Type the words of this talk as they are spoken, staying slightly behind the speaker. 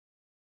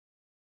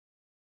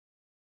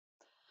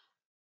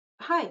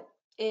Hi,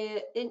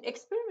 in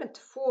experiment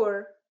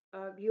 4,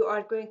 you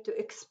are going to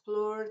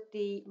explore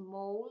the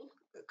mole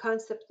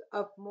concept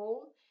of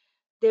mole.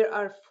 There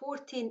are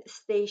 14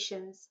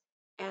 stations,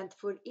 and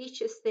for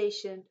each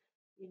station,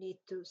 you need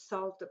to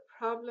solve the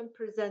problem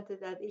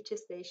presented at each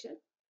station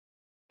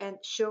and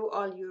show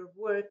all your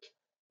work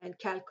and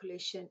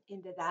calculation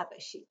in the data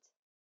sheet.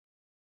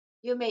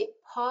 You may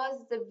pause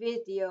the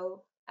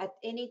video at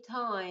any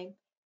time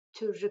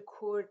to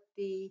record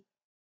the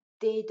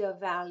data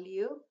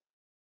value.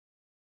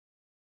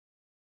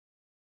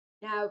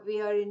 Now we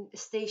are in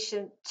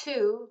station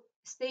 2.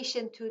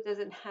 Station 2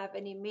 doesn't have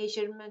any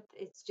measurement.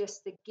 It's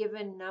just a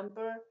given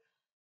number,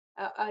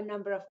 a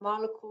number of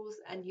molecules,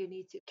 and you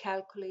need to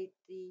calculate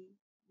the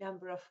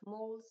number of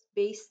moles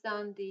based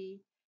on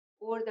the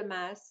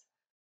mass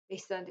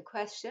based on the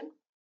question.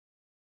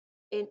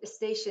 In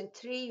station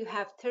 3, you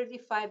have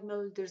 35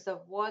 milliliters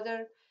of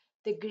water.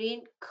 The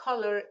green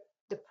color,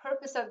 the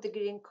purpose of the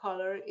green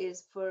color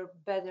is for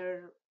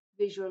better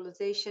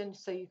visualization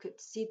so you could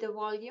see the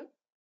volume.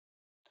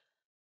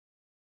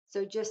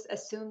 So just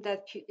assume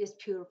that is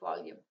pure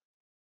volume.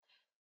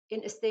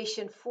 In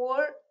station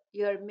 4,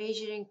 you're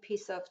measuring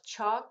piece of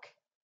chalk.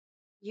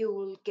 You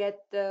will get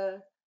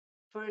the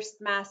first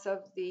mass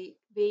of the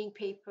weighing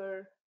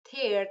paper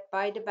tiered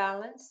by the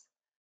balance,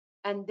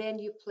 and then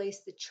you place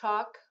the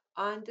chalk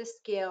on the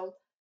scale,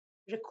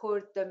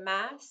 record the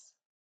mass.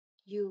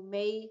 You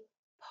may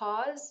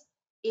pause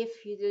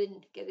if you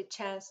didn't get a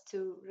chance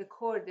to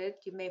record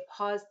it. You may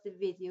pause the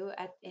video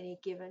at any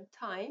given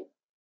time.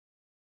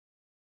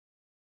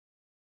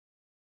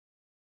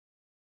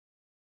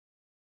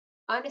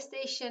 On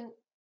station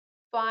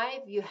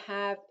 5, you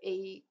have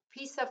a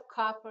piece of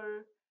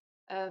copper,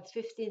 a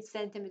 15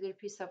 centimeter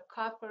piece of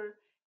copper.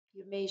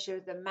 You measure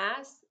the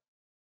mass,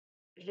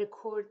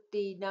 record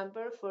the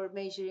number for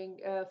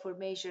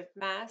measured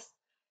mass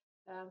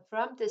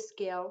from the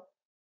scale,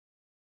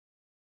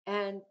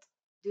 and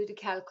do the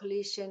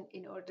calculation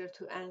in order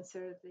to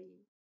answer the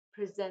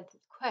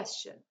presented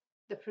question.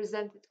 The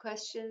presented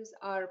questions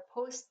are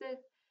posted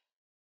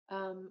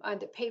on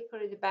the paper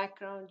in the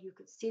background. You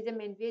could see them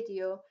in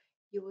video.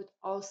 You would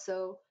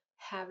also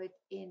have it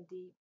in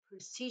the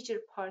procedure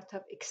part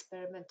of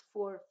experiment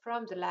 4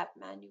 from the lab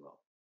manual.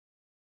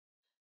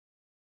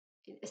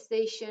 In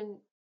station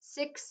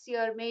 6, you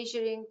are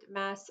measuring the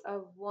mass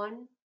of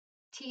 1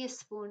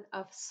 teaspoon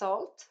of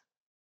salt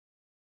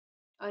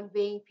on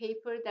weighing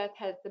paper that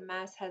has the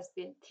mass has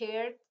been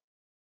tiered.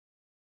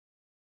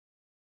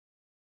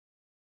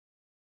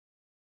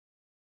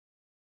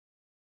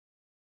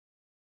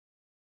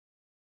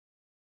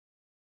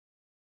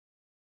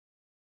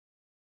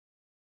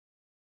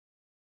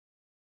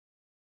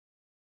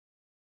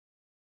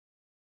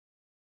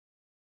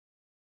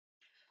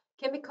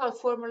 Chemical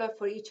formula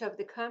for each of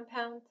the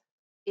compound.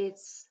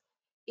 It's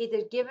either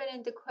given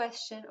in the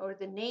question or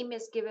the name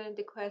is given in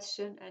the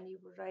question, and you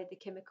will write the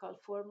chemical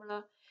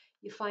formula.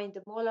 You find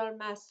the molar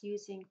mass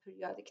using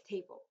periodic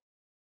table.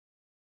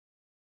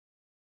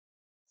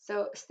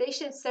 So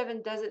station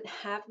 7 doesn't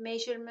have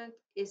measurement,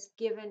 is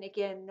given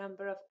again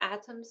number of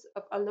atoms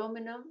of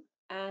aluminum,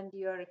 and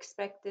you are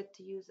expected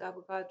to use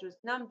Avogadro's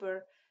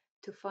number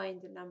to find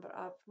the number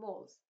of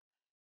moles.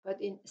 But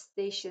in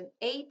station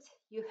 8,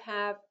 you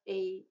have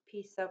a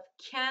piece of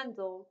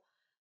candle,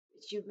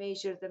 which you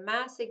measure the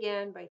mass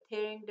again by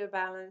tearing the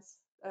balance,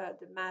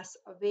 the mass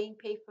of weighing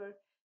paper,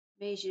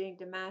 measuring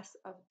the mass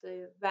of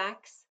the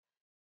wax,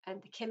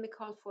 and the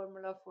chemical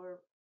formula for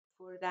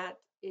that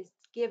is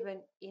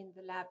given in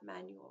the lab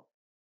manual.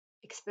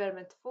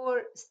 Experiment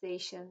 4,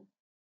 station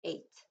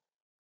 8.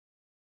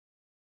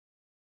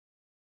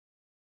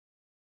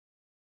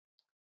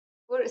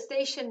 For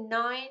station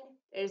 9,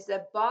 there's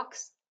a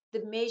box.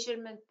 The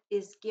measurement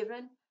is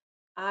given.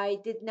 I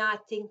did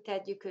not think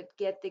that you could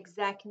get the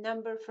exact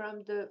number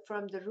from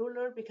the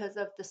ruler because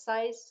of the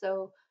size,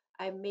 so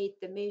I made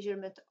the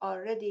measurement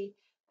already,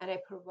 and I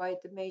provide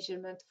the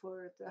measurement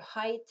for the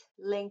height,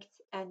 length,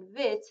 and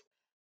width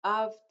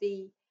of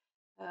the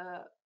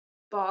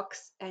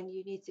box, and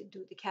you need to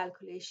do the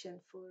calculation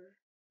for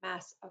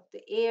mass of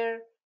the air,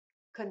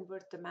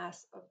 convert the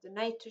mass of the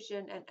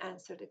nitrogen, and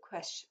answer the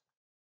question.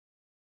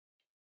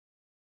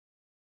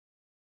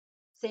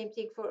 Same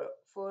thing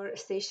for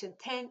station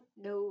 10,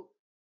 no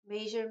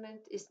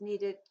measurement is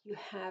needed. You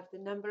have the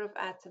number of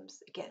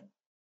atoms again.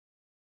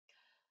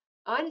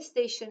 On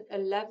station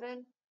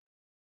 11,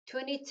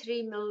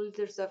 23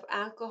 milliliters of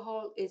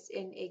alcohol is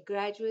in a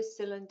graduate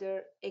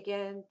cylinder.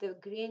 Again, the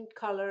green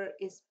color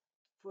is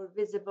for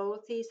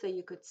visibility, so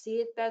you could see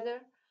it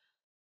better.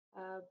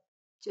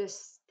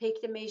 Just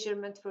take the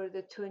measurement for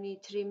the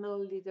 23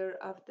 milliliter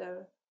of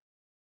the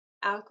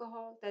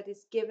alcohol that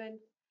is given,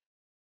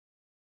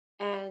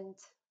 and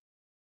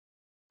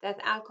that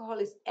alcohol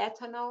is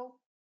ethanol.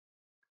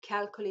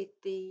 Calculate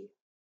the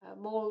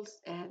moles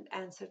and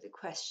answer the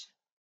question.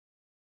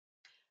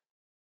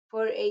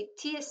 For a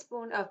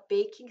teaspoon of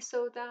baking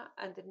soda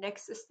on the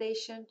next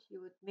station,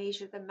 you would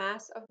measure the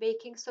mass of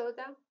baking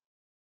soda.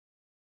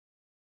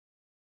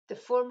 The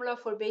formula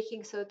for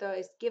baking soda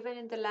is given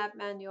in the lab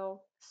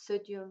manual.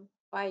 sodium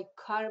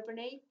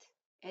bicarbonate,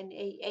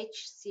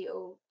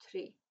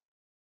 NaHCO3.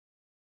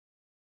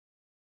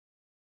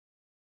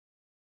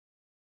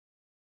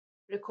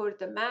 Record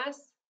the mass,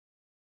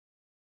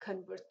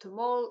 convert to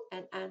mole,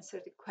 and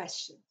answer the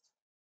questions.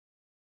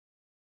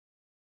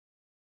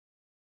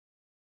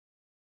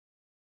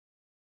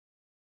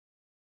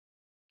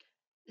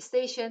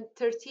 Station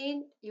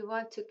 13, you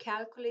want to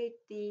calculate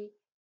the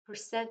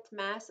percent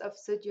mass of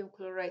sodium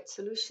chloride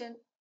solution.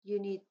 You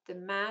need the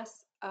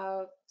mass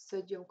of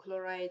sodium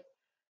chloride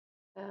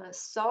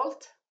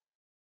salt,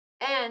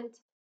 and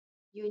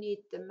you need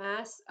the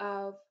mass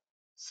of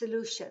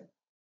solution.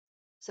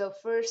 So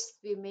first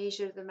we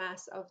measure the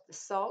mass of the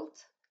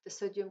salt, the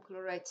sodium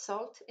chloride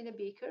salt in a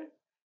beaker.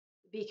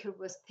 The beaker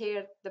was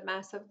tiered, the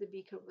mass of the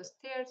beaker was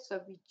tiered,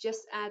 so we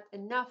just add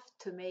enough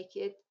to make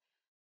it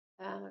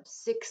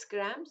 6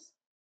 grams.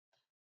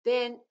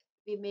 Then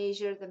we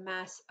measure the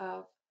mass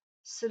of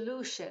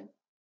solution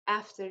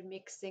after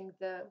mixing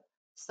the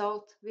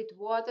salt with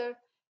water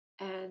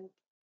and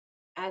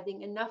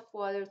adding enough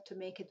water to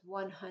make it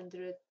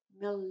 100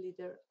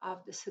 milliliter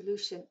of the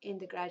solution in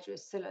the graduate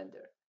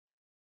cylinder.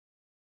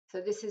 So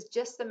this is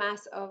just the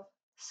mass of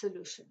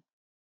solution.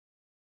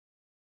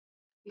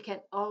 You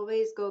can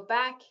always go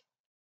back,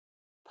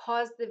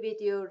 pause the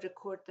video,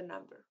 record the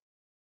number.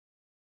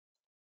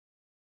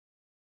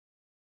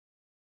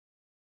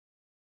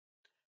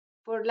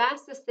 For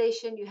last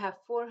station, you have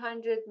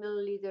 400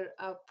 milliliter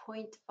of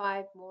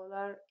 0.5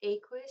 molar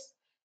aqueous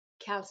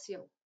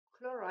calcium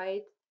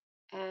chloride,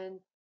 and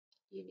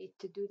you need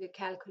to do the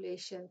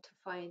calculation to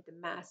find the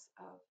mass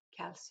of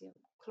calcium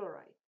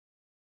chloride.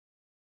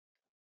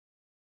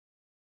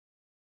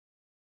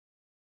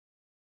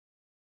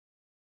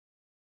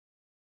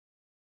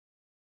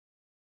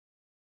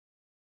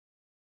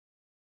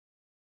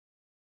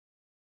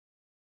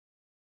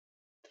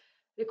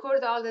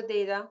 Record all the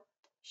data.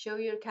 Show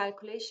your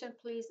calculation,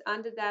 please,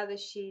 on the data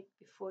sheet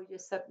before you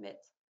submit.